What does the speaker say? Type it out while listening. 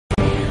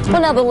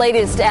Well, now the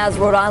latest as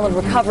Rhode Island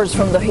recovers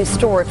from the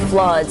historic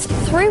floods.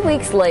 3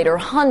 weeks later,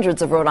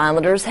 hundreds of Rhode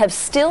Islanders have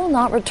still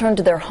not returned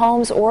to their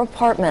homes or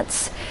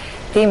apartments.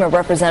 FEMA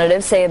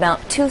representatives say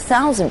about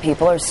 2,000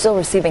 people are still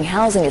receiving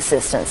housing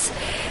assistance.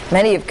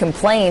 Many have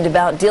complained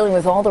about dealing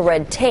with all the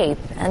red tape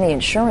and the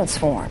insurance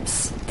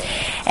forms.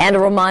 And a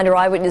reminder,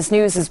 Eyewitness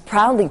News is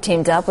proudly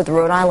teamed up with the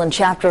Rhode Island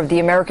chapter of the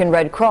American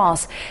Red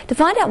Cross. To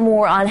find out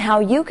more on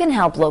how you can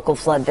help local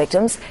flood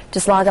victims,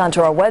 just log on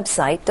to our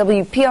website,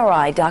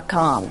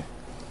 WPRI.com.